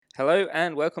Hello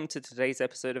and welcome to today's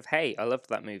episode of Hey, I Loved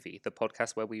That Movie, the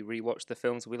podcast where we rewatch the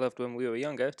films we loved when we were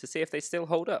younger to see if they still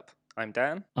hold up. I'm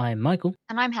Dan. I'm Michael.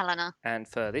 And I'm Helena. And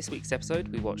for this week's episode,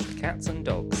 we watched Cats and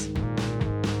Dogs.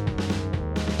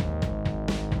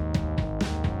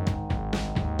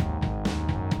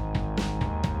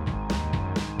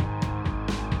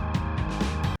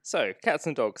 So, Cats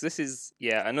and Dogs, this is,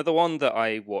 another one that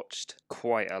I watched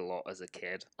quite a lot as a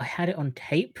kid. I had it on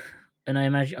tape, and I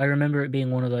remember it being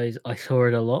one of those, I saw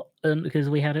it a lot, because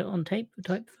we had it on tape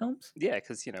type films. Yeah,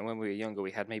 because, when we were younger,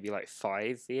 we had maybe like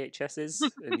 5 VHSs,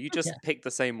 and you just picked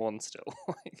the same one still.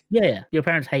 Yeah. Your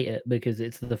parents hate it because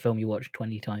it's the film you watch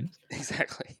 20 times.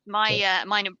 Exactly.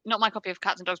 Mine, not my copy of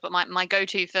Cats and Dogs, but my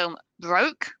go-to film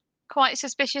broke quite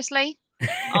suspiciously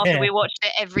after we watched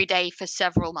it every day for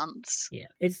several months. Yeah,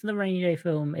 it's the rainy day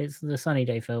film, it's the sunny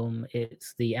day film,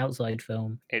 it's the outside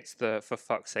film. It's the, for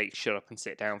fuck's sake, shut up and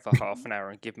sit down for half an hour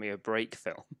and give me a break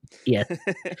film. Yeah.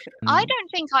 I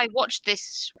don't think I watched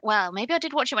this, well, maybe I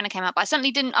did watch it when it came out, but I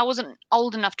certainly didn't, I wasn't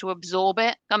old enough to absorb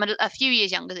it. I'm a few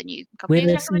years younger than you. You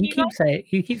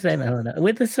keep saying that, Helena.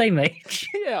 We're the same age.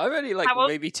 Yeah, I'm only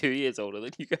maybe 2 years older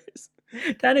than you guys.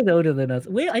 Dan is older than us.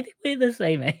 I think we're the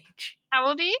same age. How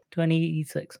old are you?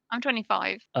 26. I'm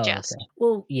 25. Oh, just. Okay.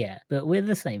 Well, yeah, but we're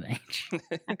the same age.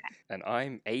 Okay. And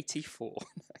I'm 84.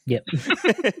 Yep.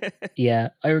 Yeah,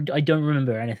 I don't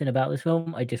remember anything about this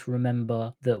film. I just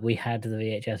remember that we had the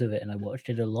VHS of it and I watched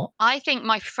it a lot. I think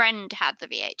my friend had the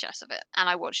VHS of it and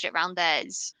I watched it around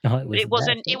theirs. Oh, It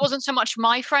wasn't so much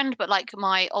my friend, but like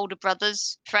my older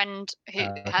brother's friend who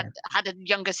Okay. had a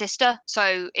younger sister.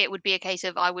 So it would be a case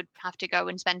of I would have to go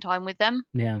and spend time with them.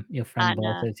 Yeah, your friend by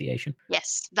And, association.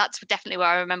 Yes, that's definitely where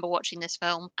I remember watching this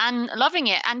film and loving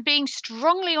it and being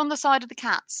strongly on the side of the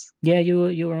cats. Yeah,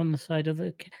 you were on the side of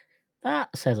the.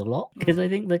 That says a lot because I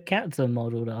think the cats are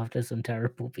modelled after some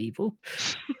terrible people.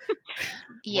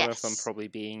 Yes. One of them probably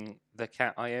being the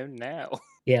cat I own now.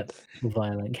 Yep, the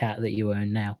violent cat that you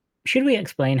own now. Should we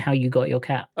explain how you got your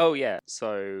cat? Oh, yeah.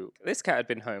 So this cat had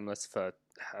been homeless for,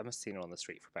 I must have seen it on the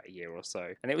street for about a year or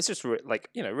so. And it was just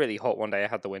really hot one day. I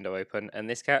had the window open and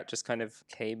this cat just kind of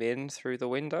came in through the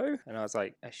window. And I was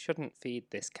like, I shouldn't feed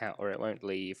this cat or it won't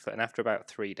leave. And after about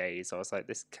 3 days, I was like,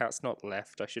 this cat's not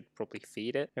left. I should probably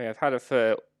feed it. Anyway, I've had her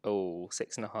for,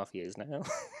 6.5 years now.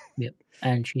 Yep.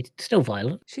 And she's still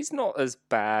violent. She's not as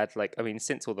bad.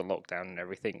 Since all the lockdown and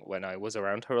everything, when I was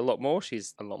around her a lot more,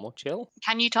 she's a lot more chill.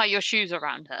 Can you tie your shoes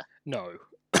around her? No.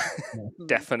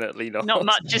 Definitely not. Not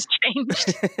much has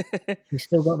changed. She's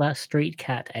still got that street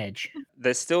cat edge.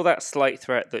 There's still that slight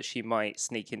threat that she might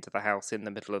sneak into the house in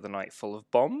the middle of the night full of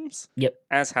bombs. Yep.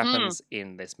 As happens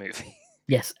in this movie.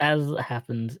 Yes, as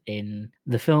happens in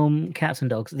the film Cats and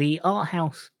Dogs, the art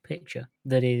house picture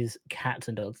that is Cats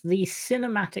and Dogs, the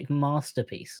cinematic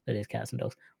masterpiece that is Cats and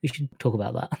Dogs. We should talk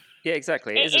about that. Yeah,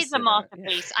 exactly. It is a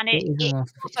masterpiece, and it's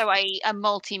also a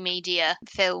multimedia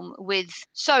film with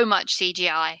so much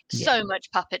CGI, so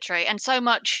much puppetry, and so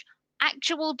much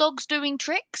actual dogs doing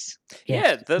tricks.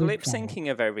 Yeah, the lip syncing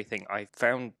of everything I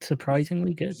found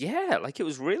surprisingly good. Yeah, it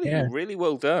was really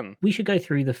well done. We should go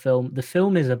through the film. The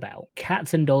film is about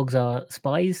cats and dogs are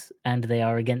spies and they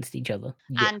are against each other.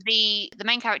 Yeah. And the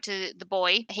main character, the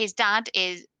boy, his dad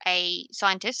is a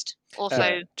scientist,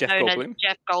 also Jeff known Goldblum. as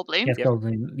Jeff Goldblum. Jeff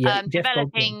Goldblum. Yeah,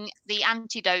 developing the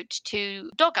antidote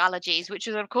to dog allergies, which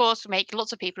is, of course, make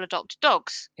lots of people adopt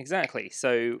dogs. Exactly.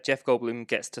 So Jeff Goldblum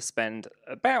gets to spend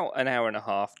about an hour and a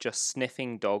half just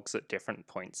sniffing dogs at different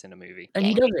points in a movie. And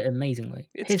he does it amazingly.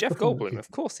 It's Jeff Goldblum,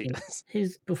 of course he does.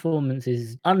 His performance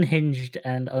is unhinged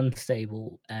and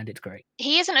unstable, and it's great.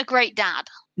 He isn't a great dad.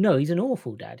 No, he's an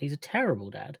awful dad. He's a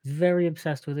terrible dad. Very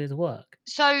obsessed with his work.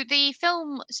 So the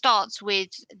film starts with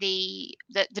the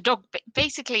dog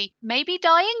basically maybe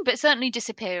dying, but certainly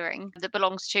disappearing, that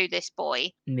belongs to this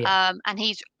boy. Yeah. And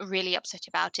he's really upset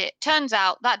about it. Turns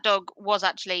out that dog was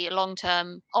actually a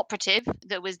long-term operative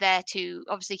that was there to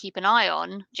obviously keep an eye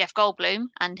on Jeff Goldblum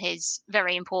and his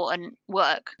very important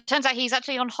work. Turns out he's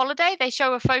actually on holiday. They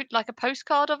show a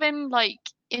postcard of him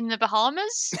in the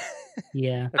Bahamas.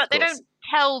 Yeah. But they don't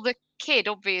tell the kid,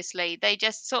 obviously. They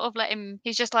just sort of let him,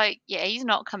 he's just like, yeah, he's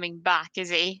not coming back,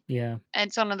 is he? Yeah. And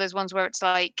it's one of those ones where it's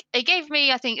like, it gave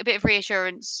me, I think, a bit of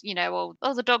reassurance,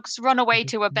 the dog's run away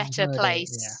to a better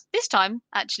place. Yeah. This time,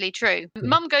 actually true. Yeah.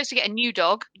 Mum goes to get a new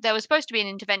dog. There was supposed to be an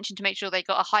intervention to make sure they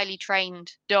got a highly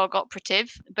trained dog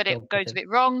operative, but it goes a bit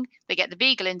wrong. They get the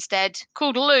beagle instead,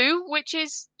 called Lou, which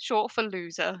is short for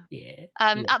loser. Yeah.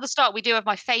 At the start, we do have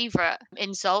my favourite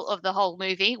insult of the whole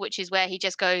movie, which is where he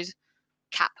just goes,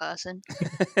 cat person.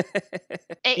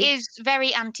 It is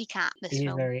very anti-cat, this It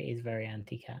film. is very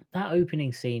anti-cat. That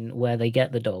opening scene where they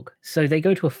get the dog. So they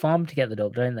go to a farm to get the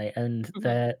dog, don't they? And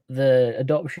the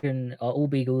adoption are all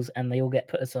beagles, and they all get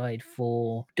put aside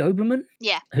for Doberman,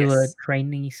 Yeah. who are Yes.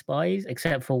 trainee spies,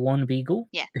 except for one beagle.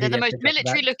 Yeah, who they're the gets most picked up for that.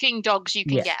 military-looking dogs you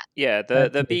can Yeah. get. Yeah, the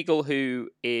Absolutely. beagle who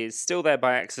is still there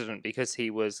by accident because he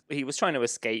was trying to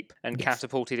escape and Yes.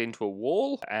 catapulted into a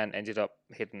wall and ended up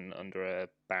hidden under a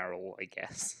barrel, I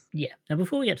guess. Yeah. Now,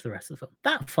 before we get to the rest of the film,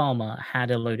 that farmer had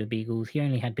a load of beagles. He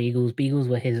only had beagles. Beagles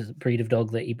were his breed of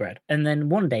dog that he bred. And then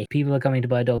one day, people are coming to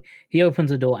buy a dog. He opens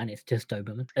the door and it's just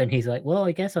Doberman. And he's like, well,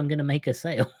 I guess I'm going to make a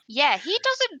sale. Yeah, he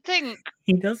doesn't think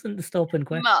He doesn't stop and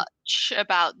question. much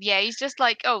about. Yeah, he's just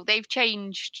like, oh, they've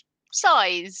changed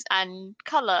size and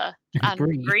color and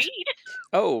breed.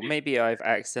 Oh, maybe I've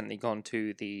accidentally gone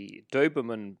to the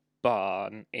Doberman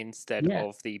barn instead Yeah.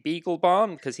 of the Beagle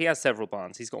barn, because he has several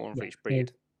barns. He's got one for each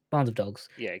breed. Barns of dogs.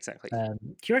 Yeah, exactly. Do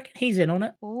you reckon he's in on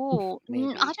it? Oh, Maybe.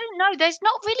 I don't know. There's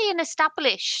not really an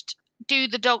established. Do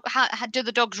the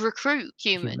dogs recruit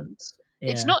humans?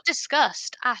 It's Yeah. not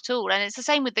discussed at all, and it's the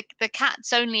same with the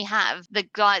cats. Only have the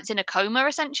guy that's in a coma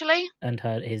essentially. And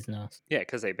his nurse. Yeah,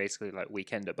 because they basically like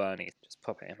Weekend at Bernie's, just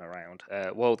popping him around.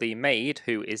 Well, the maid,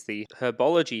 who is the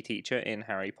herbology teacher in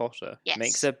Harry Potter, Yes.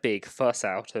 makes a big fuss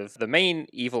out of the main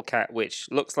evil cat, which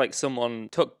looks like someone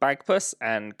took Bagpuss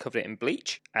and covered it in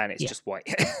bleach, and it's Yeah. just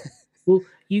white. Well,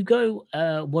 you go,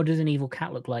 what does an evil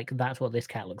cat look like? That's what this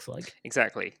cat looks like.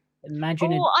 Exactly.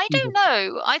 Imagine Oh, I don't evil-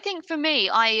 know. I think for me,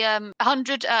 Lady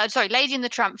and the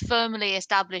Tramp firmly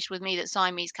established with me that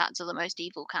Siamese cats are the most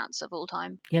evil cats of all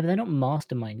time. Yeah, but they're not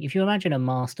mastermind. If you imagine a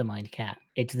mastermind cat,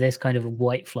 it's this kind of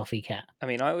white fluffy cat. I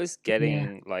mean, I was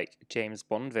getting like James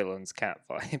Bond villain's cat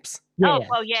vibes. Yeah, Oh,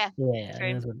 well, yeah. yeah,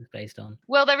 true. that's what it's based on.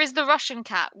 Well, there is the Russian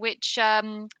cat, which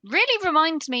really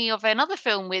reminds me of another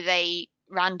film with a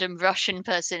random Russian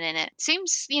person in it.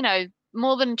 Seems,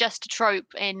 more than just a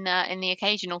trope in the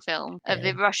occasional film of the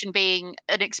Yeah. Russian being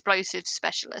an explosive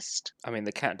specialist, I mean,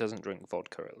 the cat doesn't drink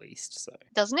vodka at least, so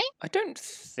doesn't he? I don't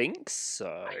think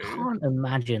so. I can't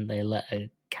imagine they let a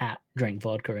cat drink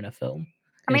vodka in a film.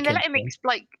 I In a mean, they let kid's him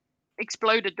film.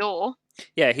 explode a door.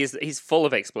 Yeah, he's full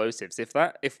of explosives.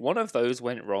 If one of those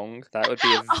went wrong, that would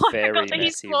be a Oh my very God, he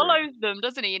messy room. swallows them,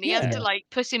 doesn't he? And he has Yeah. to like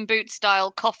Puss in Boots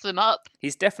style cough them up.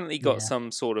 He's definitely got Yeah.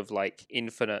 some sort of like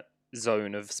infinite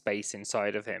zone of space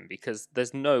inside of him, because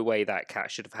there's no way that cat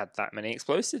should have had that many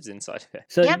explosives inside of it.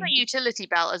 So He has a utility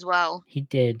belt as well, he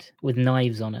did, with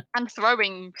knives on it. and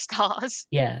throwing stars.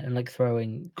 Yeah, and like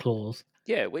throwing claws.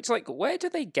 Yeah, which like, where do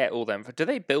they get all them? Do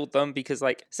they build them? Because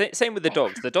like, same with the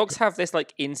dogs. The dogs have this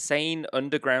like insane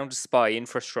underground spy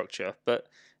infrastructure, but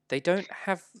they don't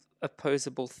have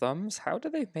opposable thumbs. How do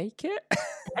they make it?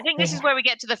 I think this is where we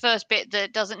get to the first bit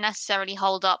that doesn't necessarily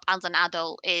hold up as an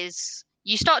adult, is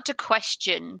you start to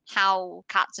question how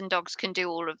cats and dogs can do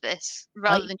all of this,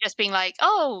 rather than just being like,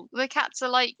 oh, the cats are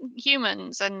like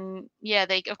humans, and yeah,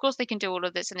 of course they can do all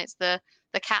of this, and it's the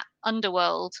cat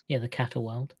underworld. Yeah, the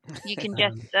Catterworld. You can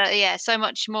just so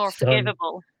much more Sorry.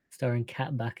 forgivable. Starring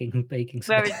cat backing baking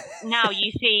soda. Whereas now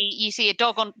you see a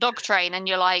dog on dog train, and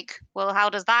you're like, well, how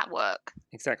does that work?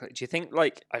 Exactly. Do you think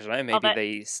like, I don't know, maybe but-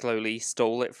 they slowly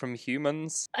stole it from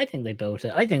humans? I think they built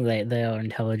it. I think they are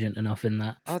intelligent enough in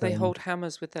that. Oh, they film. hold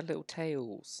hammers with their little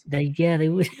tails. They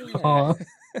would. Yeah. Aw.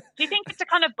 Do you think it's a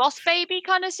kind of boss baby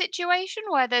kind of situation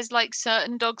where there's like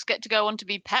certain dogs get to go on to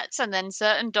be pets, and then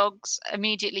certain dogs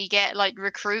immediately get like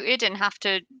recruited and have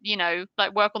to,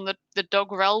 like work on the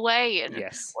dog railway and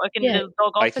Yes. work in Yeah. little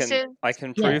dog I offices?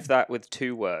 can Yeah. prove that with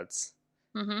 2 words.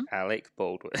 Mm-hmm. Alec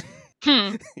Baldwin.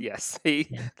 Hmm. Yes,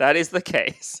 Yeah. that is the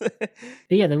case. But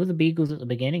yeah, there were the beagles at the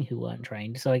beginning who weren't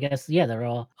trained. So I guess there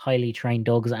are highly trained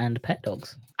dogs and pet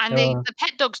dogs. And There the, are- the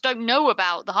pet dogs don't know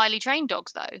about the highly trained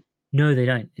dogs, though. No, they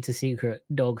don't. It's a secret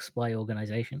dog spy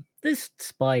organization. This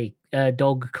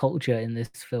dog culture in this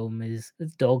film this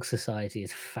dog society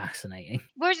is fascinating.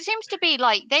 Whereas it seems to be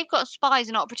like they've got spies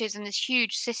and operatives in this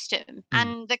huge system,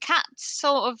 and the cat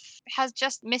sort of has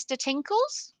just Mr.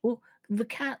 Tinkles. Well,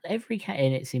 every cat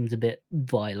in it seems a bit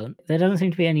violent. There doesn't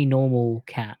seem to be any normal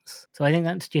cats. So I think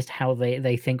that's just how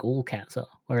they think all cats are.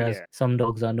 Whereas Yeah. some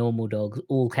dogs are normal dogs,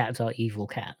 all cats are evil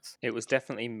cats. It was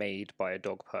definitely made by a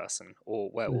dog person, or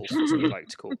werewolf as we like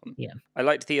to call them. Yeah. I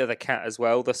liked the other cat as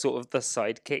well, the sort of the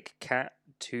sidekick cat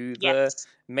to the Yes.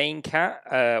 main cat.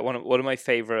 One of my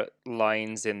favorite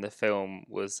lines in the film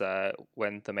was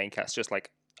when the main cat's just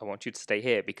like, I want you to stay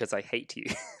here because I hate you.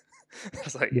 I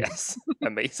was like, Yeah. yes,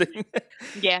 amazing.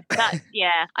 Yeah,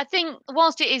 I think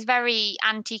whilst it is very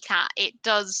anti-cat, it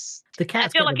does. The I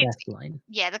cats feel get like the it's best line.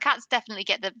 the cats definitely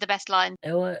get the best line.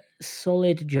 There were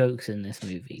solid jokes in this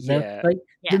movie. Yeah. Like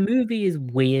Yeah. the movie is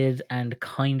weird and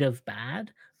kind of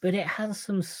bad, but it has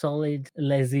some solid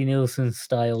Leslie Nielsen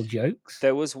style jokes.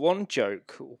 There was one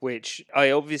joke which I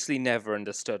obviously never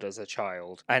understood as a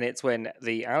child, and it's when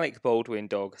the Alec Baldwin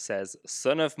dog says,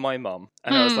 "Son of my mum,"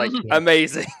 and I was like, Yeah.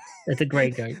 amazing. That's a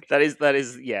great joke. that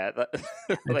is yeah.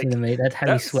 That's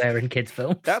how you swear in kids'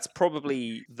 films. That's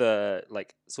probably the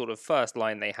sort of first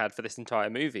line they had for this entire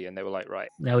movie, and they were like, right,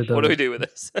 Now we what do build we it. do with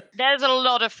this? There's a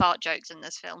lot of fart jokes in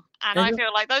this film, and I There's a-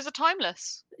 feel like those are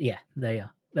timeless. Yeah, they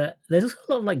are. But there's also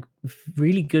a lot of like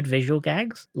really good visual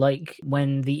gags, like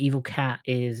when the evil cat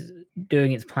is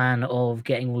doing its plan of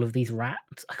getting all of these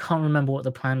rats. I can't remember what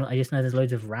the plan was. I just know there's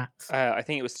loads of rats. I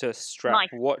think it was to strap Nice.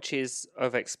 watches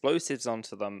of explosives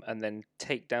onto them and then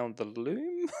take down the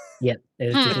loom. Yep, it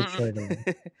was to Hmm. destroy them.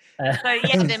 So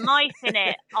yeah, the mice in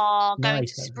it are going Nice,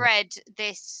 to that's it. spread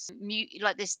this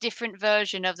this different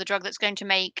version of the drug that's going to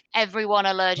make everyone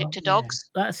allergic Oh, to yeah. dogs.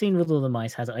 That scene with all the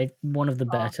mice has one of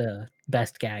the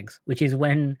best gags, which is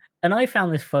when, and I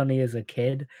found this funny as a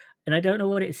kid, and I don't know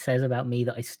what it says about me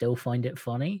that I still find it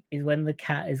funny, is when the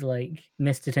cat is like,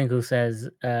 Mr. Tinkle says,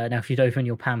 now if you'd open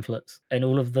your pamphlets, and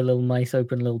all of the little mice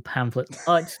open little pamphlets.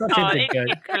 Oh, it's such a good joke.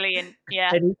 It's brilliant.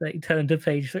 Yeah. And he's like, turn to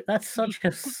page 3. That's such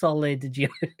a solid joke.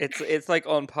 It's like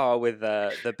on par with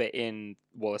the bit in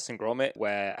Wallace and Gromit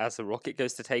where as the rocket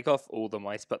goes to take off, all the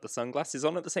mice put the sunglasses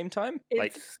on at the same time.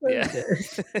 It's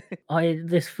so good.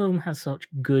 This film has such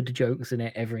good jokes in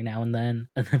it every now and then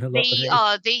a lot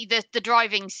of it. The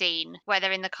driving scene where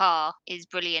they're in the car is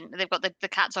brilliant. They've got the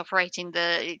cats operating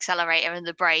the accelerator and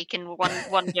the brake, and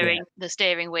one doing the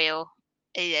steering wheel.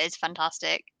 It's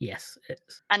fantastic. Yes,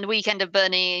 it's. And the weekend of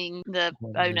burning the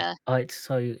owner.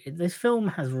 This film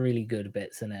has really good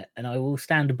bits in it, and I will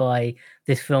stand by.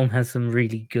 This film has some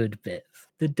really good bits.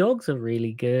 The dogs are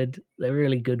really good. They're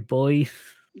really good boys.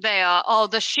 They are. Oh,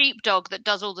 the sheepdog that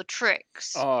does all the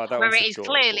tricks. Oh, that where was it is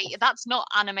clearly that's not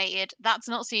animated. That's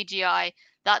not CGI.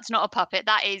 That's not a puppet.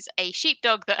 That is a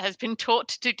sheepdog that has been taught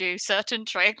to do certain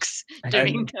tricks,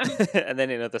 doing them. And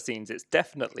then in other scenes, it's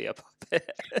definitely a puppet.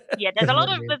 Yeah, there's a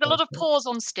lot of paws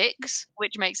on sticks,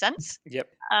 which makes sense. Yep.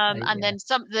 And then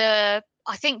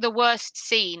I think the worst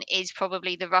scene is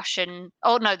probably the Russian.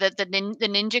 Oh no, the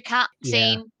ninja cat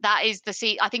scene. That is the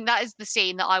scene. I think that is the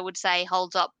scene that I would say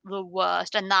holds up the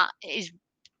worst, and that is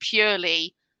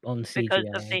purely on CGI. Because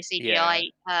of the CGI,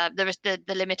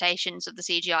 the limitations of the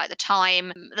CGI at the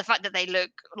time, the fact that they look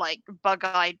like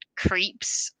bug-eyed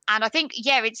creeps, and I think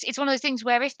it's one of those things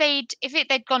where if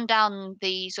they'd gone down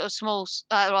the sort of small,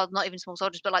 well, not even small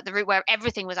soldiers, but like the route where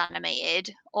everything was animated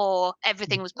or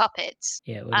everything was puppets,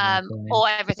 or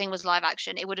everything was live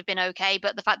action, it would have been okay.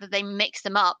 But the fact that they mix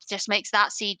them up just makes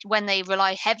that when they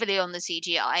rely heavily on the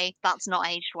CGI, that's not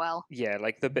aged well. Yeah,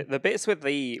 like the bits with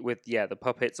the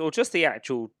puppets or just the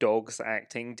actual dogs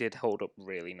acting did hold up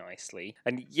really nicely.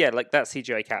 And like that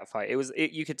CGI cat fight,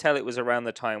 you could tell it was around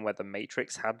the time where the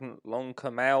Matrix hadn't long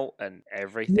come out and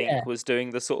everything was doing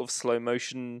the sort of slow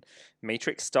motion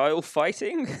Matrix style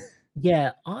fighting.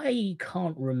 Yeah, I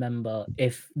can't remember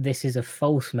if this is a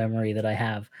false memory that I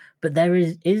have, but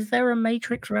is there a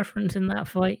Matrix reference in that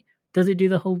fight? Does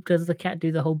the cat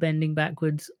do the whole bending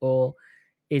backwards, or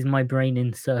is my brain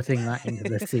inserting that into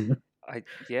the scene?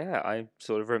 I'm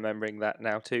sort of remembering that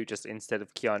now too. Just instead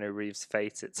of Keanu Reeves'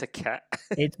 face, it's a cat.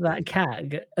 It's that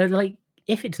cat. Like,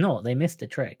 if it's not, they missed a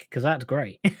trick, because that's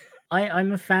great.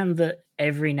 I'm a fan that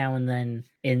every now and then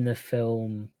in the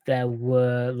film there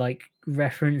were like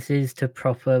references to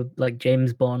proper like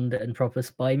James Bond and proper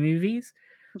spy movies.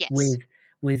 Yes.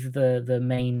 With the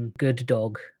main good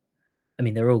dog. I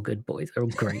mean, they're all good boys. They're all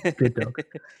great good dogs.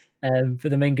 For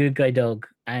the main good guy dog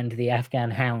and the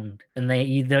Afghan hound, and they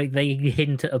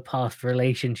hint at a past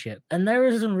relationship, and there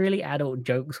are some really adult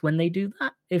jokes when they do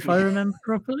that, if I remember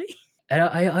properly. And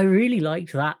I really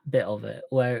liked that bit of it,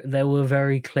 where there were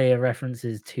very clear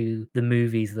references to the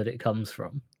movies that it comes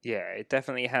from. Yeah, it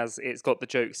definitely has. It's got the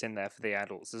jokes in there for the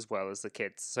adults as well as the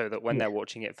kids, so that when they're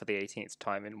watching it for the 18th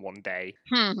time in one day,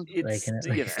 it's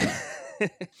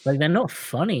like they're not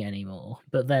funny anymore,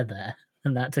 but they're there.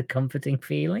 And that's a comforting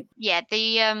feeling. Yeah,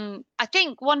 I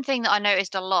think one thing that I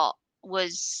noticed a lot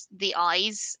was the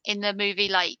eyes in the movie.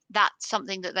 Like that's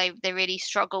something that they really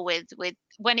struggle with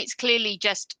when it's clearly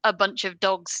just a bunch of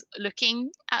dogs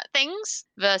looking at things,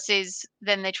 versus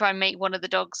then they try and make one of the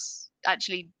dogs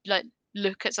actually like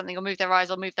look at something or move their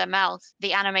eyes or move their mouth.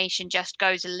 The animation just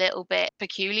goes a little bit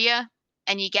peculiar.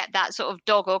 and you get that sort of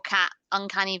dog or cat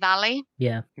uncanny valley.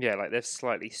 Yeah, Yeah, like they've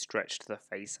slightly stretched the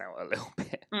face out a little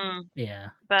bit. yeah.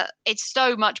 But it's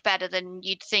so much better than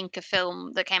you'd think a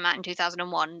film that came out in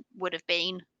 2001 would have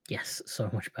been. Yes, so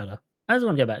much better. I just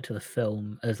want to go back to the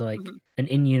film as like Mhm. an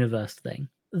in-universe thing.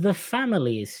 The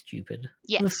family is stupid.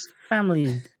 The Yes. family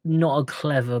is not a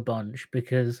clever bunch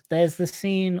because there's the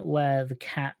scene where the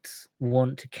cats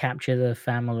want to capture the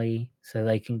family so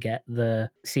they can get the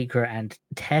secret and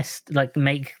test, like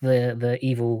make the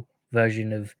evil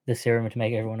version of the serum to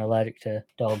make everyone allergic to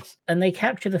dogs. And they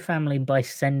capture the family by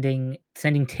sending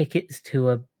tickets to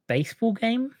a baseball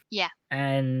game. Yeah.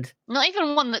 And Not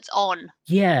even one that's on.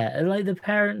 yeah, like the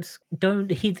parents don't.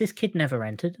 This kid never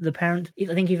entered. The parents,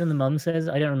 I think even the mum says,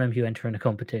 "I don't remember you entering a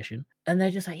competition." And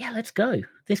they're just like, "Yeah, let's go.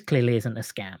 This clearly isn't a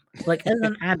scam." Like as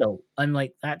an adult, I'm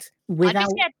like, "That's I'd without."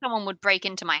 be scared someone would break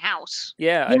into my house.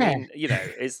 Yeah, I Yeah. mean,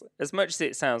 it's, as much as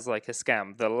it sounds like a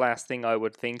scam, the last thing I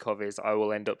would think of is I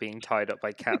will end up being tied up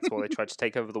by cats while they try to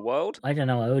take over the world. I don't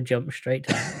know. I would jump straight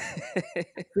to that.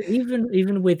 But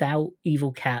even without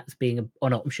evil cats being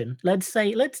an option, let's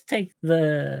take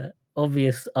the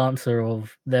obvious answer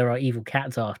of there are evil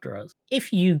cats after us.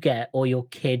 If you get or your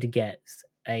kid gets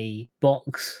a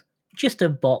box, just a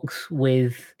box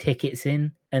with tickets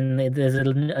in, and there's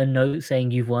a note saying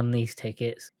you've won these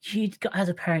tickets, as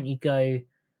a parent, you'd go,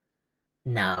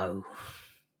 no,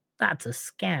 that's a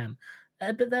scam.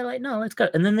 But they're like, no, let's go.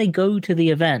 And then they go to the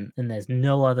event and there's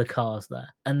no other cars there.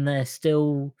 And they're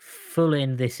still full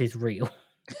in, this is real.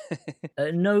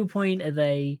 At no point are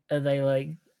they like,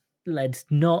 let's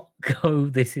not go,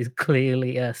 this is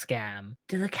clearly a scam.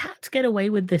 Do the cats get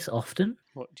away with this often?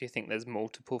 What do you think? There's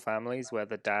multiple families where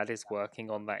the dad is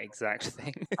working on that exact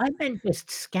thing? I meant just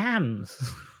scams.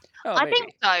 Oh, I maybe.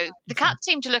 think so. The cats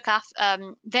seem to look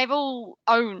after. They're all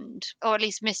owned, or at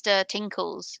least Mr.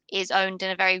 Tinkles is owned in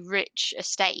a very rich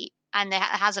estate, and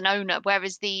has an owner.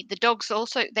 Whereas the dogs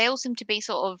also, they all seem to be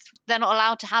sort of, they're not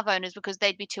allowed to have owners because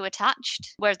they'd be too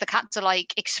attached. Whereas the cats are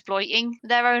like exploiting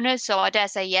their owners. So I dare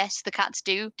say yes, the cats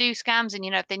do scams, and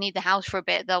if they need the house for a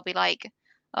bit, they'll be like,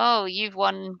 oh, you've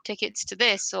won tickets to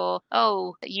this, or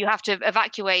oh, you have to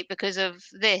evacuate because of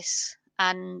this.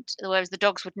 And whereas the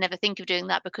dogs would never think of doing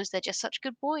that because they're just such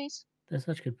good boys. They're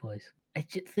such good boys.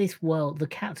 This world, the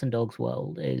cats and dogs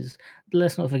world, is.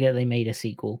 Let's not forget they made a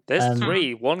sequel. There's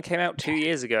 3. One came out 2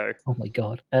 years ago. Oh my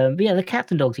god. But yeah, the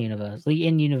cats and dogs universe, the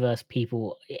in-universe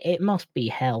people, it must be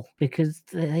hell because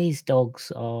these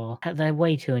dogs they're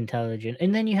way too intelligent.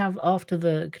 And then you have to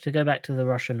go back to the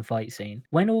Russian fight scene,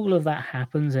 when all of that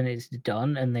happens and it's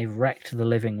done and they've wrecked the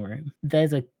living room,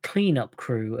 there's a cleanup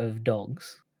crew of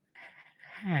dogs.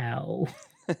 How?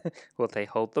 Well, they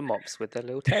hold the mops with their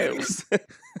little tails.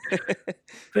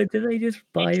 But do they just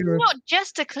buy It's not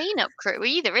just a cleanup crew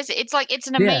either, is it? It's like it's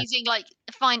an amazing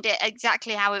find it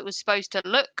exactly how it was supposed to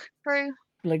look crew.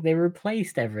 like they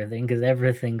replaced everything because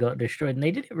everything got destroyed and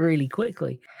they did it really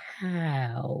quickly.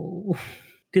 How?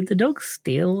 Did the dogs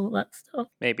steal all that stuff?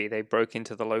 Maybe they broke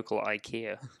into the local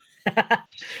IKEA.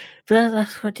 But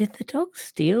that's what, did the dogs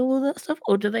steal all that stuff?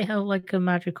 Or do they have like a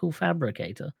magical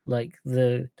fabricator? Like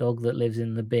the dog that lives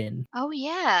in the bin? Oh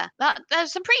yeah,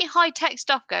 there's some pretty high tech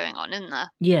stuff going on, isn't there?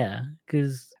 Yeah,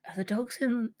 because are the dogs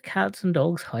in cats and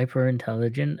dogs hyper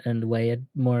intelligent and way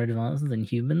more advanced than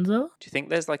humans are? Do you think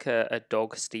there's like a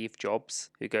dog Steve Jobs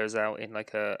who goes out in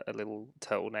like a little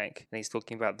turtleneck and he's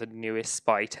talking about the newest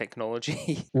spy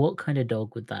technology? What kind of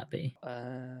dog would that be?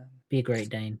 Uh, Be a Great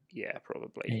Dane. yeah,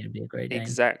 probably. It'd be a Great Dane.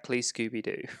 Exactly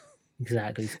Scooby-Doo.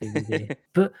 Exactly, Scooby-Doo.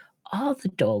 But are the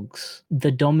dogs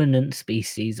the dominant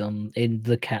species in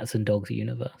the cats and dogs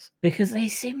universe? Because they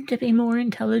seem to be more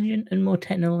intelligent and more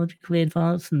technologically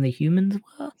advanced than the humans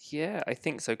were. Yeah, I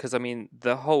think so. Because, I mean,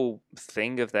 the whole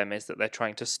thing of them is that they're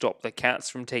trying to stop the cats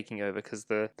from taking over because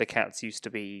the cats used to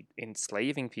be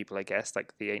enslaving people, I guess,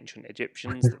 like the ancient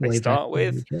Egyptians that they Way back start in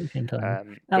with. the Egyptian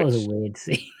time. That was a weird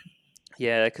scene.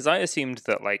 Yeah, because I assumed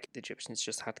that like the Egyptians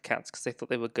just had cats because they thought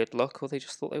they were good luck, or they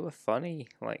just thought they were funny,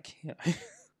 like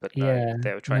But no, Yeah,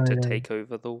 they were trying no, to no. take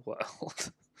over the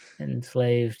world.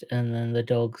 Enslaved, and then the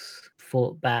dogs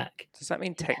fought back. Does that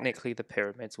mean technically the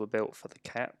pyramids were built for the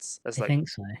cats as I like think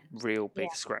so. real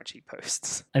big scratchy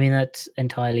posts? I mean, that's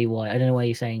entirely why. I don't know why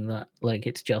you're saying that. Like,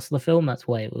 it's just the film. That's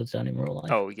why it was done in real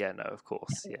life. Oh yeah, no, of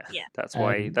course, yeah. Yeah. That's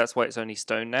why it's only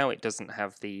stone now. It doesn't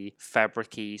have the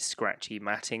fabricy, scratchy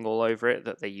matting all over it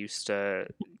that they used to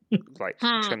like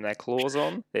trim their claws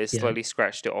on. They slowly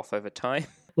scratched it off over time.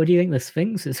 What do you think the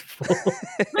Sphinx is for?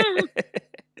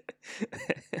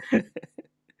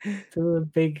 To a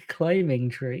big climbing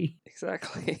tree.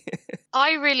 Exactly.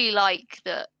 I really like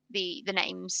that the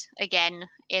names again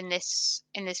in this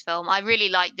film. I really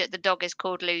like that the dog is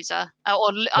called Loser, I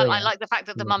yeah. like the fact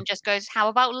that the Yeah. mum just goes, "How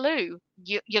about Lou?"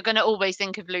 You're going to always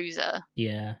think of Loser.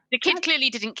 Yeah. The kid clearly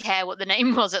didn't care what the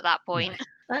name was at that point.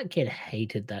 That kid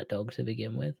hated that dog to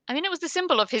begin with. I mean, it was the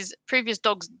symbol of his previous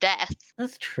dog's death.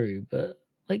 That's true, but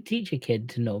like teach a kid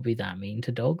to not be that mean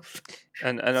to dogs.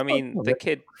 And It's I not mean, not the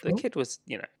really helpful. kid was,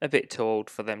 a bit too old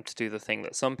for them to do the thing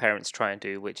that some parents try and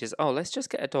do, which is, oh, let's just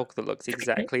get a dog that looks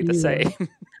exactly the Yeah. same.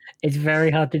 It's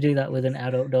very hard to do that with an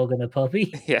adult dog and a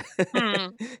puppy. Yeah. I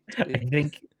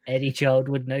think any child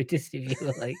would notice if you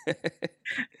were like,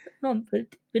 "Mum, but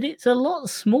it's a lot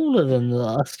smaller than the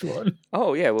last one."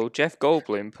 Oh yeah, well Jeff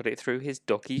Goldblum put it through his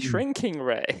doggy Mm. shrinking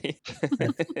ray.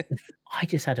 I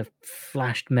just had a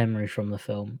flashed memory from the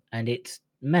film, and it's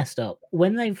messed up.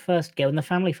 When the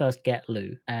family first get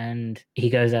Lou, and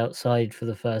he goes outside for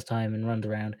the first time and runs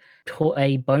around,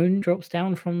 a bone drops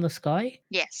down from the sky,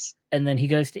 Yes. and then he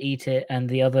goes to eat it, and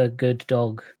the other good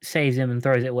dog saves him and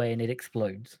throws it away, and it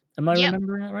explodes. Am I Yep.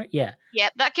 remembering that right? Yeah. Yeah,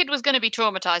 that kid was going to be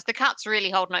traumatized. The cats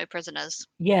really hold no prisoners.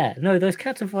 Yeah, no, those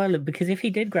cats are violent because if he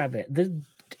did grab it, the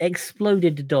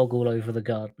exploded dog all over the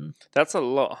garden. That's a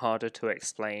lot harder to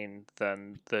explain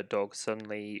than the dog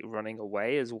suddenly running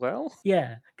away as well.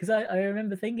 Yeah, because I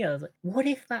remember thinking, I was like, what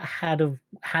if that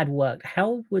had worked?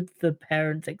 How would the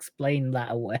parents explain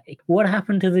that away? What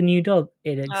happened to the new dog?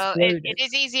 It exploded. It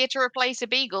is easier to replace a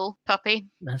beagle puppy.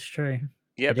 That's true.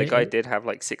 Yeah, the guy did have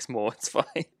like 6 more. It's fine.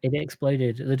 It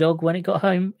exploded. The dog, when it got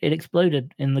home, it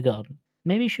exploded in the garden.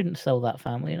 Maybe you shouldn't sell that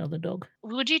family another dog.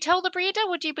 Would you tell the breeder?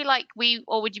 Would you be like, we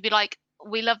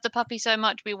love the puppy so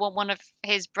much, we want one of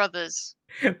his brothers?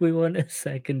 We want a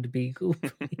second beagle.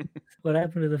 Please. What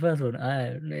happened to the first one?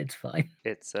 It's fine.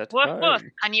 It's at Woof, home. woof.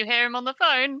 And you hear him on the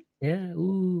phone. Yeah,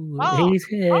 ooh, Oh, he's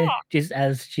here. oh. Just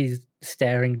as she's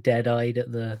staring dead-eyed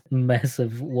at the mess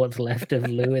of what's left of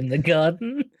Lou in the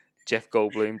garden. Jeff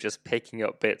Goldblum just picking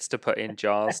up bits to put in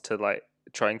jars to like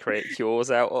try and create cures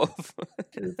out of.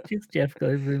 Just Jeff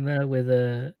Goldblum there with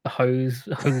a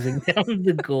hosing down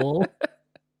the gore.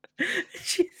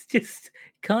 She's just,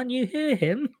 can't you hear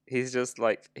him? He's just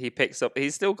like, he picks up,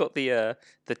 he's still got the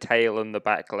tail and the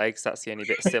back legs. That's the only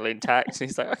bit still intact. And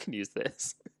he's like, I can use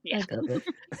this. Yeah. I got it.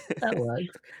 That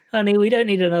works. Honey, we don't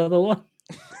need another one.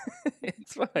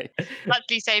 It's fine.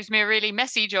 Actually saves me a really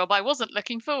messy job I wasn't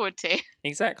looking forward to.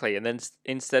 Exactly. And then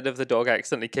instead of the dog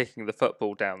accidentally kicking the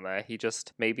football down there, he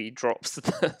just maybe drops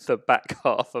the back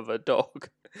half of a dog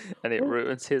and it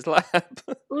ruins his lab.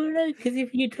 Well, no, because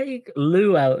if you take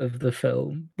Lou out of the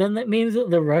film, then that means that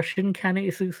the Russian can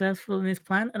is successful in his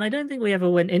plan. And I don't think we ever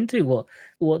went into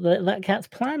what that cat's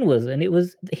plan was. And it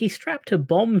was, he strapped a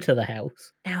bomb to the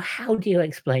house. Now, how do you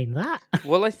explain that?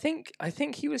 Well, I think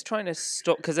he was trying to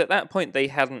stop, because at that point they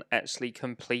hadn't actually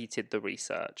completed the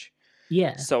research.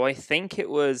 Yeah. So I think it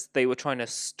was they were trying to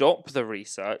stop the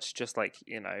research, just like,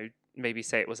 maybe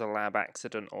say it was a lab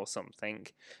accident or something.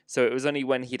 So it was only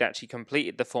when he'd actually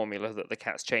completed the formula that the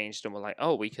cats changed and were like,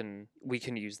 oh, we can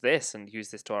use this and use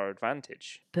this to our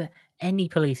advantage. But any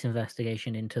police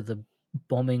investigation into the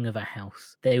bombing of a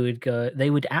house, they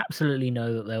would absolutely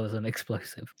know that there was an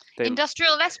explosive.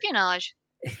 Industrial espionage.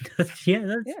 That's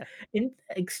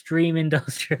extreme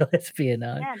industrial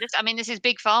espionage. Yeah, this is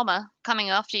Big Pharma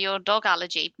coming after your dog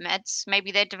allergy meds.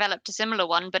 Maybe they developed a similar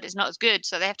one, but it's not as good,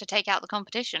 so they have to take out the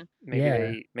competition.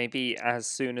 Maybe as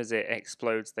soon as it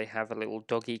explodes, they have a little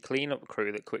doggy cleanup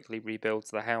crew that quickly rebuilds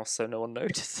the house so no one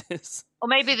notices. Or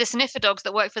maybe the sniffer dogs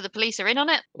that work for the police are in on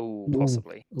it. Oh,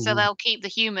 possibly. So they'll keep the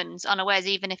humans unawares,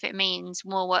 even if it means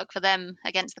more work for them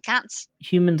against the cats.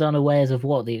 Humans unawares of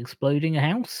what? The exploding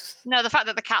house? No, the fact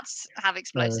that the cats have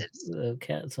explosives. The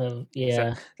cats have,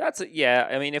 yeah. So that's yeah.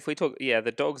 I mean, if we talk,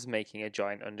 the dog's making a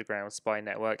giant underground spy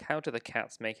network. How do the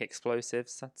cats make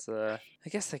explosives? That's I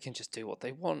guess they can just do what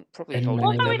they want. Probably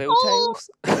holding their little tails.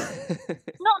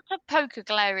 Not to poke a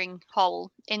glaring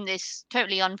hole in this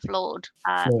totally unflawed.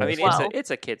 I mean,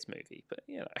 it's a kids' movie, but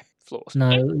flaws.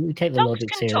 No, we take the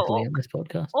logic seriously in this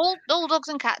podcast. All dogs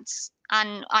and cats,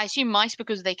 and I assume mice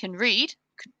because they can read,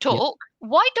 could talk. Yep.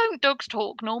 Why don't dogs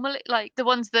talk normally? Like the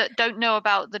ones that don't know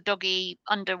about the doggy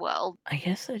underworld. I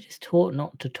guess they're just taught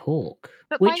not to talk.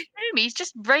 But my he's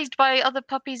just raised by other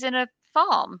puppies in a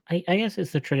farm. I guess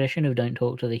it's the tradition of don't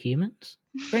talk to the humans.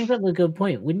 Brings up a good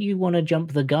point. Wouldn't you want to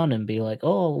jump the gun and be like,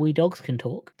 oh, we dogs can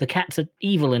talk? The cats are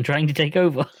evil and trying to take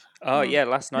over. Oh, yeah.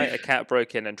 Last night, a cat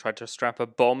broke in and tried to strap a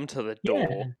bomb to the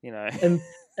door,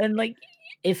 And like,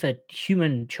 if a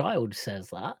human child says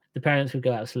that, the parents would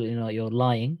go, absolutely not, you're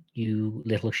lying, you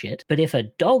little shit. But if a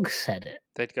dog said it...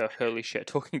 They'd go, holy shit,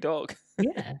 talking dog.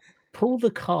 Yeah. pull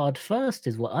the card first,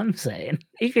 is what I'm saying.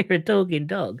 If you're a talking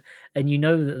dog and you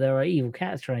know that there are evil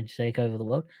cats trying to take over the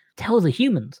world, tell the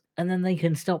humans, and then they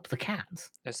can stop the cats.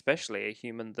 Especially a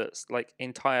human that's like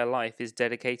entire life is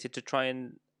dedicated to try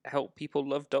and help people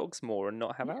love dogs more and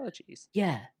not have allergies.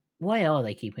 Yeah. Why are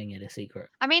they keeping it a secret?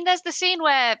 I mean, there's the scene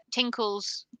where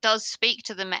Tinkles does speak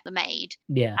to the maid,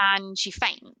 Yeah. and she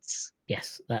faints.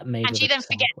 Yes, that made. And she then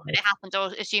forgets that it happened,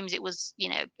 or assumes it was,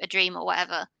 a dream or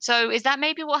whatever. So is that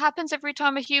maybe what happens every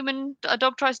time a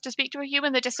dog tries to speak to a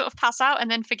human? They just sort of pass out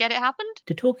and then forget it happened?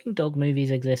 Do talking dog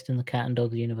movies exist in the cat and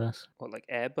dog universe? Or like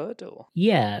Air Bud or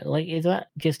Yeah, like is that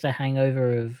just a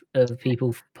hangover of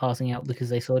people passing out because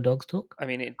they saw dogs talk? I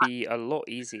mean, it'd be a lot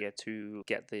easier to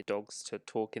get the dogs to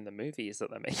talk in the movies that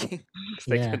they're making if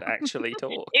they Yeah. can actually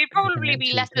talk. It'd probably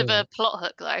be actually less of a talk. plot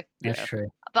hook, though. That's Yeah. true.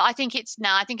 But I think it's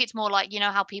more like,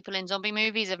 how people in zombie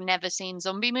movies have never seen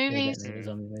zombie They don't movies. know that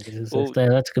zombie movies exist. Well-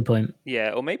 That's a good point.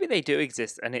 Yeah, or maybe they do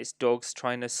exist and it's dogs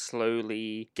trying to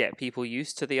slowly get people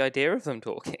used to the idea of them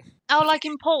talking. Oh, like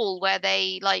in Paul, where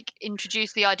they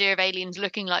introduce the idea of aliens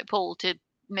looking like Paul to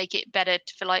make it better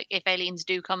for if aliens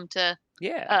do come to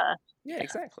Yeah. Earth. Yeah,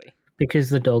 exactly. Because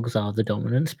the dogs are the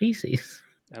dominant species.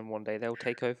 And one day they'll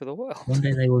take over the world. One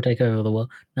day they will take over the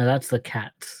world. No, that's the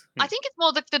cats. I think it's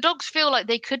more the dogs feel like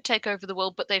they could take over the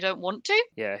world, but they don't want to.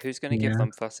 Yeah, who's going to give Yeah.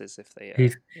 them fusses if they,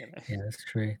 Who's- you know? Yeah, that's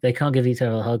true. They can't give each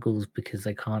other huggles because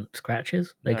they can't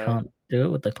scratches. They No. can't do it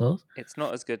with their claws. It's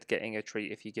not as good getting a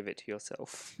treat if you give it to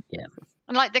yourself.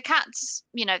 And the cats,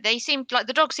 they seem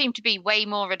the dogs seem to be way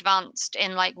more advanced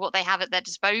in what they have at their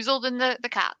disposal than the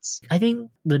cats. I think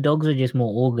the dogs are just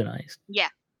more organized.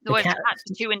 The Whereas the cats- cats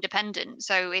are too independent,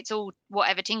 so it's all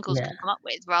whatever Tinkles Yeah. can come up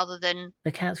with rather than.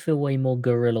 The cats feel way more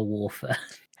guerrilla warfare.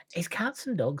 Is cats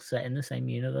and dogs set in the same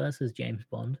universe as James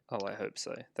Bond? Oh, I hope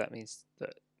so. That means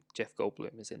that Jeff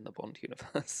Goldblum is in the Bond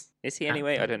universe. Is he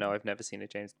anyway? I don't know. I've never seen a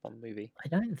James Bond movie. I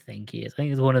don't think he is. I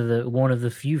think it's one of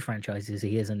the few franchises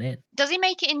he isn't in. Does he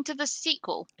make it into the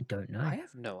sequel? I don't know. I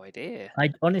have no idea. I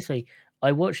honestly,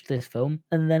 I watched this film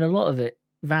and then a lot of it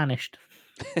vanished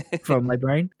from my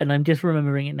brain, and I'm just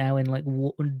remembering it now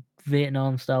in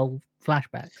Vietnam style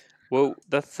flashbacks. Well,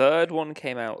 the third one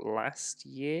came out last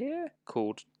year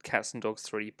called Cats and Dogs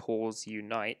 3 Paws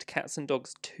Unite. Cats and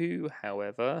Dogs 2,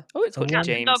 however. Oh, it's got Cats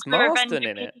and James Dogs: The Revenge Marsden of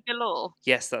in it. Kitty Galore.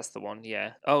 Yes, that's the one,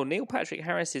 yeah. Oh, Neil Patrick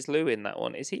Harris is Lou in that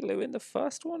one. Is he Lou in the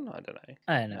first one? I don't know.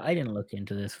 I don't know. I didn't look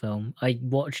into this film. I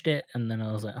watched it and then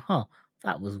I was like, huh,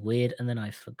 that was weird, and then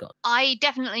I forgot. I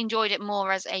definitely enjoyed it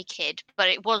more as a kid, but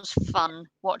it was fun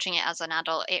watching it as an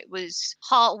adult. It was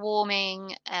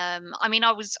heartwarming. I mean,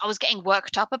 I was getting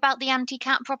worked up about the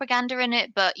anti-cat propaganda in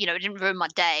it, but it didn't ruin my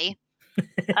day.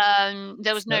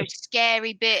 There was no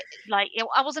scary bit.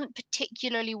 I wasn't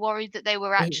particularly worried that they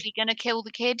were actually going to kill the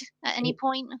kid at any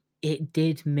point. It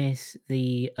did miss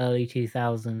the early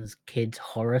 2000s kids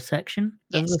horror section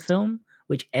of the Yes. film,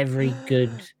 which every good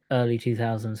early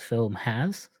 2000s film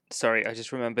has. Sorry, I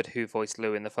just remembered who voiced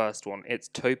Lou in the first one. It's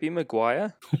Tobey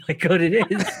Maguire. Oh my god, it is.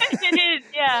 It is,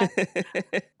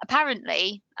 yeah.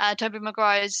 Apparently, Tobey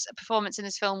Maguire's performance in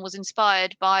this film was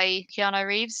inspired by Keanu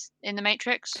Reeves in The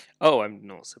Matrix. Oh, I'm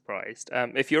not surprised.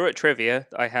 If you're at trivia,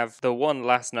 I have the one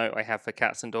last note I have for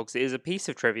Cats and Dogs. It is a piece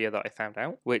of trivia that I found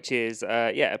out, which is,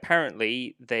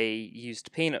 apparently they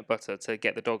used peanut butter to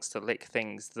get the dogs to lick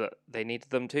things that they needed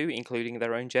them to, including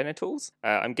their own genitals.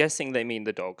 I'm guessing they mean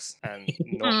the dogs and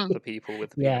not the people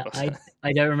with the Yeah, peanut butter.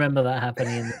 I don't remember that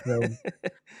happening in the film.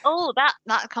 Oh,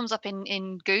 that comes up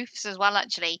in goofs as well,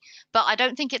 actually. But I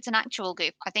don't think it's an actual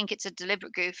goof. I think it's a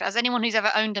deliberate goof. As anyone who's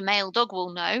ever owned a male dog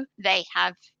will know, they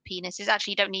have penises.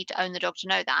 Actually, you don't need to own the dog to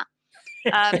know that.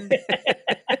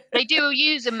 They do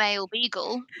use a male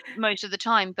beagle most of the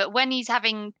time, but when he's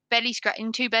having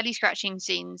two belly scratching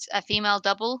scenes, a female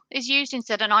double is used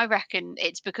instead, and I reckon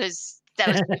it's because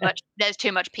there's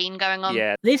too much peen going on.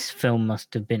 Yeah, This film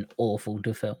must have been awful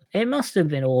to film. It must have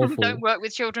been awful. Don't work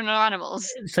with children or animals.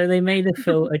 So they made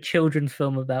a children's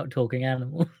film about talking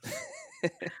animals.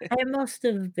 It must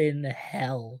have been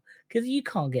hell, because you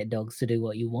can't get dogs to do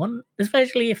what you want,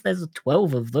 especially if there's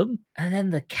 12 of them. And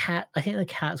then I think the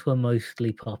cats were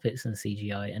mostly puppets and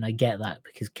CGI, and I get that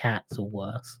because cats are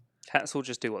worse. cats will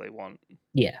just do what they want.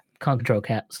 Yeah, can't control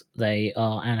cats. They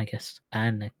are anarchists.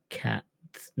 Cat.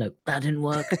 No, that didn't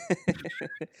work.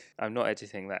 I'm not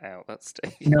editing that out. That's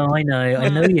Steve. No, I know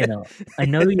you're not. I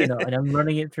know you're not, and I'm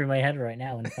running it through my head right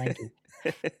now, and thank you.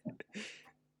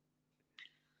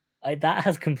 That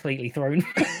has completely thrown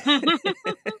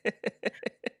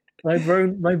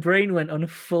my brain went on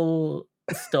full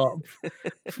stop.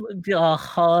 A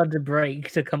hard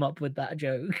break to come up with that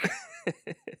joke.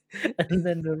 and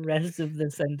then the rest of the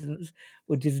sentence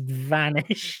would just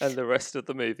vanish. And the rest of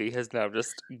the movie has now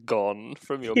just gone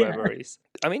from your Yeah. memories.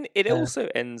 I mean, it Uh, also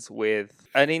ends with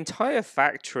an entire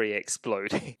factory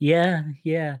exploding.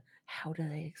 Yeah. How do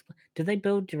they explain? Do they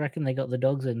build? Do you reckon they got the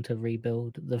dogs in to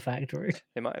rebuild the factory?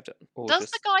 They might have done. Or Does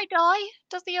just the guy die?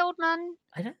 Does the old man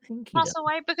I don't think he pass does.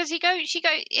 away? Because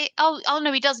oh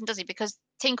no, he doesn't, does he? Because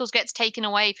Tinkles gets taken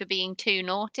away for being too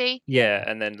naughty. yeah,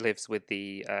 and then lives with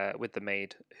the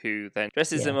maid, who then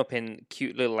dresses Yeah. him up in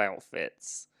cute little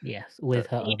outfits. Yes, with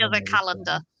her. He does other a maid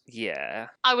calendar. friends. Yeah,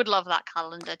 I would love that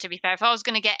calendar, to be fair. If I was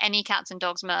going to get any cats and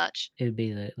dogs merch, It would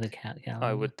be the cat calendar.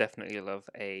 I would definitely love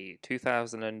a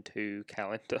 2002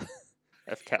 calendar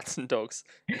of cats and dogs.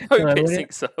 So Hope I it want it.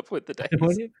 syncs up with the I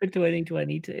want days. it for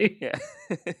 2022. Yeah.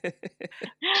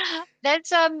 there's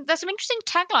some interesting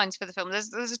taglines for the film. There's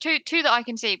two that I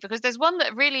can see, because there's one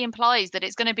that really implies that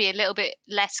it's going to be a little bit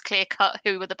less clear cut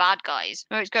who are the bad guys,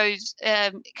 where it goes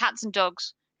cats and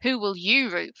dogs. Who will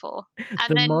you root for?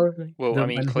 And then, Well, the I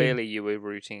mean, one who- clearly you were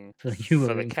rooting you were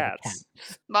for the rooting for the cats.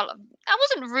 well, I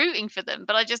wasn't rooting for them,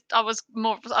 but I was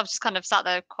just kind of sat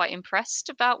there quite impressed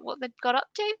about what they'd got up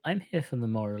to. I'm here for the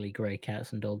morally grey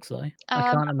cats and dogs, though. I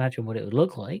Um, can't imagine what it would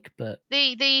look like, but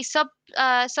The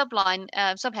subline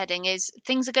subheading is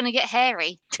things are going to get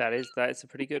hairy. That is a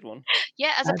pretty good one.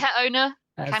 Yeah, as a As- pet owner,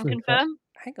 as can the fir- confirm.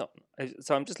 Hang on.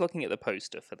 So I'm just looking at the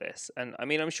poster for this, and I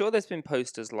mean, I'm sure there's been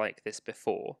posters like this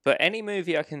before, but any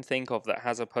movie I can think of that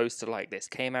has a poster like this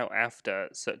came out after,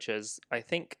 such as, I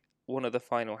think, one of the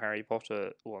final Harry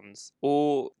Potter ones,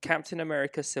 or Captain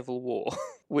America Civil War,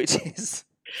 which is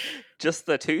just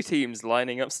the two teams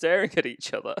lining up staring at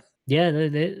each other. Yeah,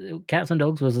 the Cats and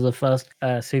Dogs was the first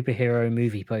superhero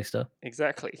movie poster.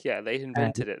 Exactly. Yeah, they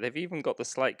invented it. They've even got the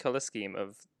slight color scheme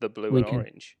of the blue We and can-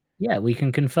 orange. Yeah, we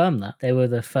can confirm that. They were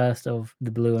the first of the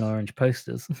blue and orange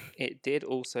posters. It did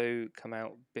also come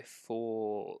out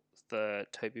before the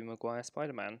Tobey Maguire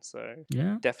Spider-Man, so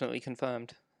Yeah, definitely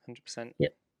confirmed. 100%.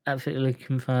 absolutely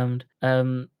confirmed.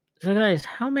 So guys,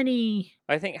 how many...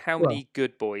 I think how Well- many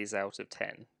good boys out of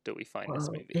 10 do we find this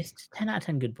Well, movie? it's 10 out of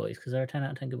 10 good boys, because there are 10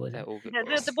 out of 10 good boys. They're all good Yeah,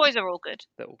 boys. the boys are all good.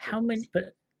 They're all good How boys. many?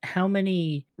 But how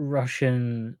many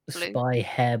Russian Blue. spy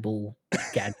hairball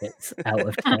gadgets out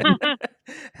of 10?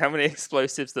 How many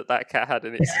explosives that cat had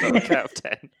in its stomach out of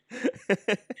 10?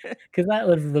 Because that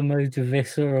was the most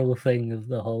visceral thing of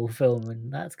the whole film,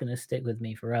 and that's going to stick with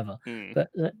me forever. Hmm. But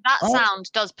That Oh.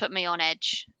 sound does put me on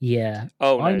edge. yeah,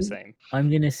 Oh, no, I'm- same. I'm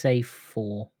going to say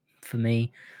 4 for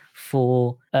me.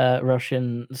 4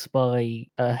 Russian spy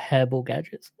hairball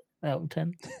gadgets out of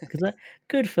 10. Because that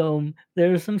good film,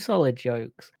 there are some solid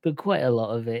jokes, but quite a lot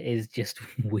of it is just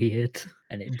weird,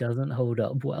 and it doesn't hold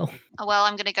up well. Well,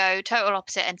 I'm going to go total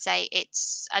opposite and say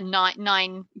it's a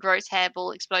 9 gross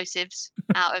hairball explosives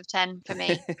out of 10 for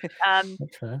me.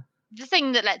 That's fair. The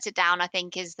thing that lets it down, I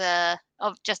think, is the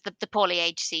poorly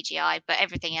aged CGI, but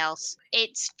everything else,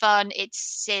 it's fun,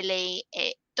 it's silly,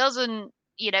 it doesn't,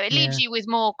 it leaves you with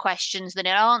more questions than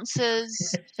it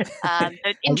answers.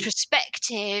 It's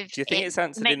introspective. Do you think it's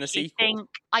answered in the makes you sequel? think.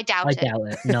 I doubt I it. doubt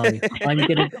it. No,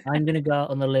 I'm gonna go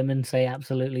out on the limb and say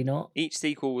absolutely not. Each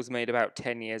sequel was made about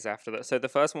 10 years after that. So the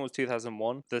first one was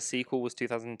 2001, the sequel was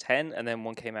 2010, and then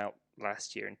one came out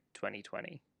last year in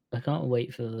 2020, I can't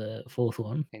wait for the fourth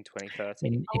one in 2030.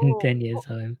 in Oh. 10 years'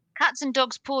 time. Cats and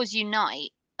Dogs Paws Unite,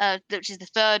 which is the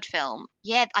third film.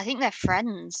 Yeah, I think they're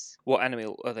friends. What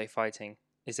animal are they fighting?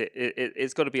 Is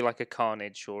it's got to be like a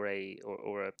Carnage or a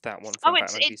that one Oh, from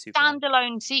it's Batman v it's Superman.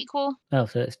 standalone sequel. Oh,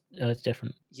 so it's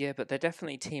different. Yeah, but they're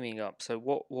definitely teaming up. So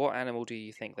what animal do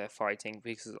you think they're fighting?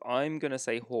 Because I'm gonna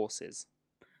say horses.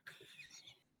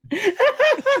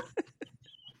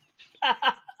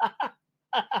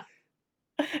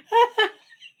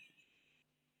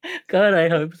 God, I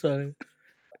hope so.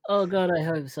 Oh God, I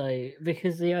hope so.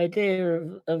 Because the idea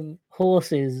of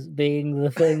horses being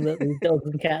the thing that these dogs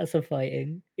and cats are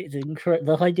fighting is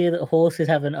incredible. The idea that horses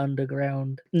have an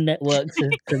underground network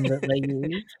system that they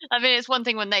use. I mean, it's one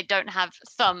thing when they don't have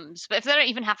thumbs, but if they don't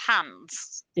even have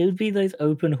hands, It would be those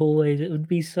open hallways. It would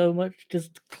be so much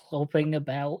just clopping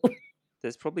about.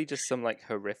 There's probably just some like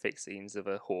horrific scenes of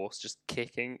a horse just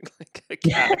kicking like a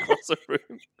cat across a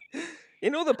room.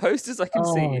 In all the posters I can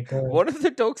Oh my see, God. one of the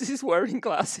dogs is wearing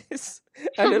glasses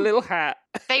and a little hat.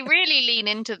 they really lean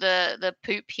into the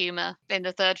poop humor in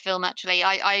the third film. Actually,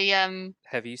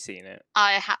 Have you seen it?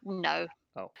 no.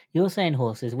 You're saying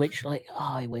horses, which, like,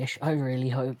 I wish, I really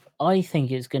hope. I think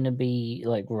it's going to be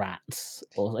like rats,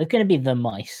 or it's going to be the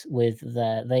mice with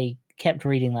they kept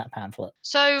reading that pamphlet.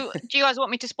 So, do you guys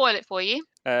want me to spoil it for you?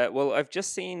 Well, I've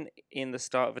just seen in the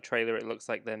start of a trailer, it looks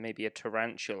like there may be a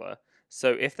tarantula.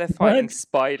 So if they're fighting What?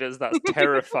 spiders, that's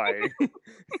terrifying.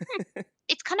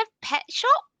 It's kind of pet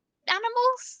shop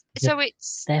animals. So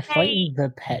it's They're they- fighting the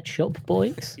Pet Shop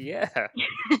Boys. Yeah.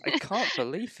 I can't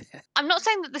believe it. I'm not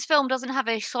saying that this film doesn't have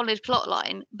a solid plot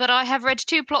line, but I have read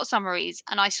 2 plot summaries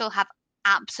and I still have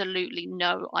absolutely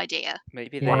no idea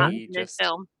Maybe Yeah. what they happens in this just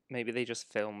film. maybe they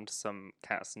just filmed some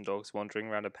cats and dogs wandering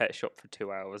around a pet shop for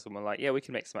 2 hours and were like, yeah, we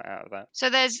can make something out of that.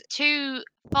 So there's 2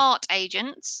 fart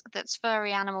agents, that's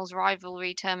furry animals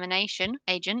rivalry termination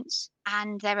agents,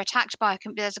 and they're attacked by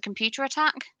there's a computer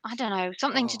attack. I don't know,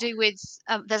 something to Oh. do with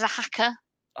there's a hacker.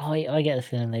 I get the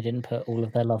feeling they didn't put all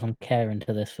of their love and care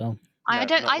into this film. I No,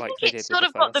 don't. not I like think they it's did with sort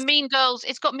of the got the first. Mean Girls.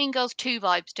 It's got Mean Girls 2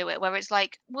 vibes to it, where it's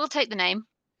like we'll take the name.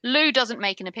 Lou doesn't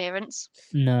make an appearance.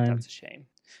 No. That's a shame.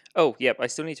 Oh, yep, I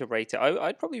still need to rate it.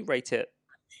 I'd probably rate it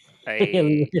Yeah, we a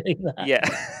were doing that. yeah.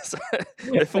 So,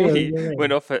 before Yeah, we you're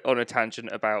went right. off on a tangent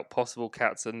about possible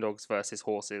cats and dogs versus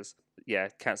horses, yeah,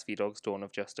 Cats v Dogs, Dawn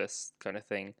of Justice kind of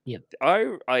thing. Yep.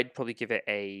 I'd probably give it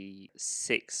a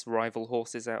 6 rival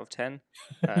horses out of 10,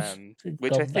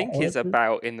 which I God, think that is was-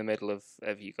 about in the middle of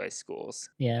you guys' scores.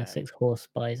 Yeah, 6 horse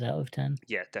spies out of 10.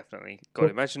 Yeah, definitely. Cool.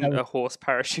 God, imagine That was- a horse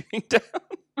parachuting down.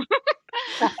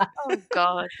 Oh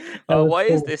God! That was Why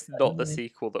is cool. this not the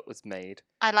sequel that was made?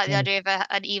 I like the Yeah. idea of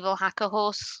an evil hacker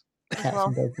horse as Cats well.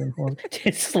 and dogs and horses.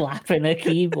 Just slapping a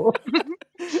keyboard.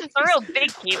 It's a real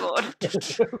big keyboard.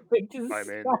 Just I'm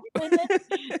in. slapping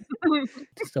it.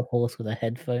 Just a horse with the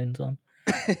headphones on,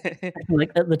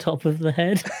 like at the top of the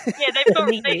head. Yeah, they've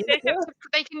got. Yeah.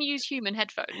 They can use human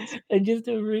headphones. And just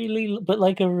a really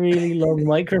long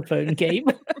microphone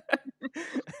cable.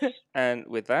 And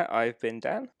with that, I've been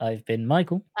Dan. I've been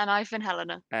Michael. And I've been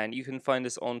Helena. And you can find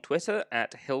us on Twitter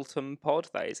at Hilton Pod.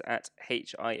 That is at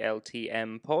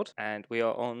HILTM Pod. And we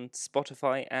are on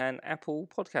Spotify and Apple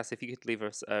Podcasts. If you could leave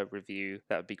us a review,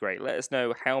 that would be great. Let us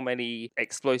know how many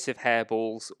explosive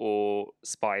hairballs or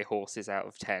spy horses out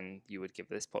of 10 you would give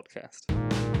this podcast.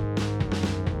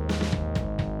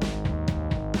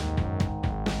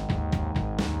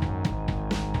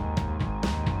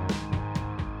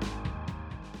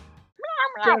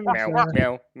 Meow, meow,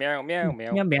 meow, meow, meow, meow,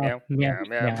 meow, meow, meow,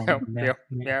 meow, meow,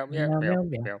 meow, meow,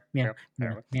 meow, meow,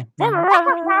 meow.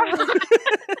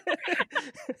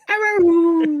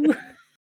 Arrow!